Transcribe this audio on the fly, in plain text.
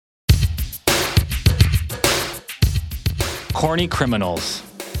Corny criminals.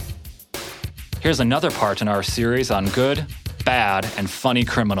 Here's another part in our series on good, bad, and funny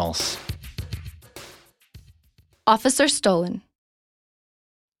criminals. Officer stolen.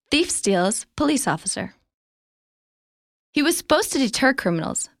 Thief steals police officer. He was supposed to deter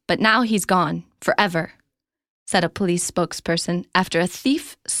criminals, but now he's gone, forever, said a police spokesperson after a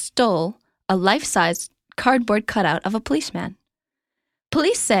thief stole a life-size cardboard cutout of a policeman.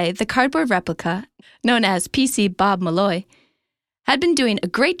 Police say the cardboard replica, known as PC Bob Malloy, had been doing a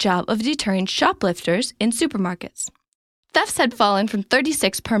great job of deterring shoplifters in supermarkets. Thefts had fallen from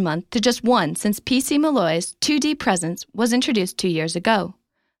 36 per month to just one since PC Malloy's 2D presence was introduced 2 years ago.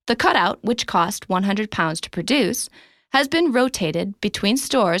 The cutout, which cost £100 to produce, has been rotated between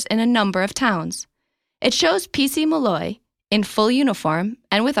stores in a number of towns. It shows PC Malloy in full uniform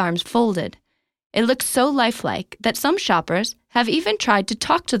and with arms folded. It looks so lifelike that some shoppers have even tried to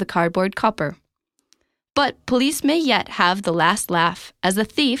talk to the cardboard copper. But police may yet have the last laugh, as the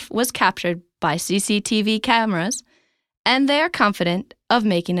thief was captured by CCTV cameras, and they are confident of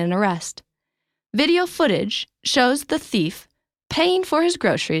making an arrest. Video footage shows the thief paying for his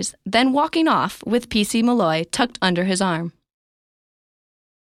groceries, then walking off with PC Malloy tucked under his arm.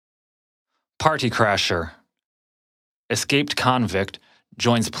 Party crasher. Escaped convict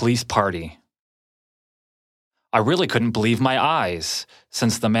joins police party. I really couldn't believe my eyes,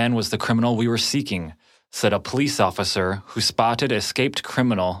 since the man was the criminal we were seeking, said a police officer who spotted an escaped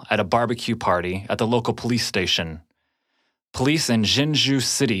criminal at a barbecue party at the local police station. Police in Jinju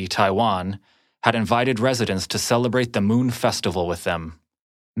City, Taiwan, had invited residents to celebrate the Moon Festival with them.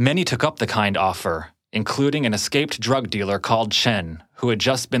 Many took up the kind offer, including an escaped drug dealer called Chen, who had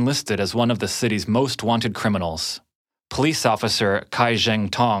just been listed as one of the city's most wanted criminals. Police officer Kai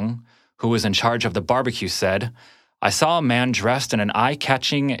Zheng Tong, who was in charge of the barbecue, said, "I saw a man dressed in an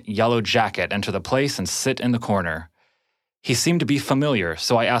eye-catching yellow jacket enter the place and sit in the corner. He seemed to be familiar,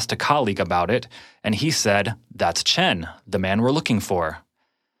 so I asked a colleague about it, and he said, 'That's Chen, the man we're looking for.'"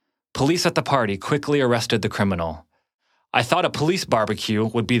 Police at the party quickly arrested the criminal. "I thought a police barbecue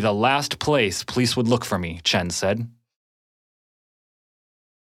would be the last place police would look for me," Chen said.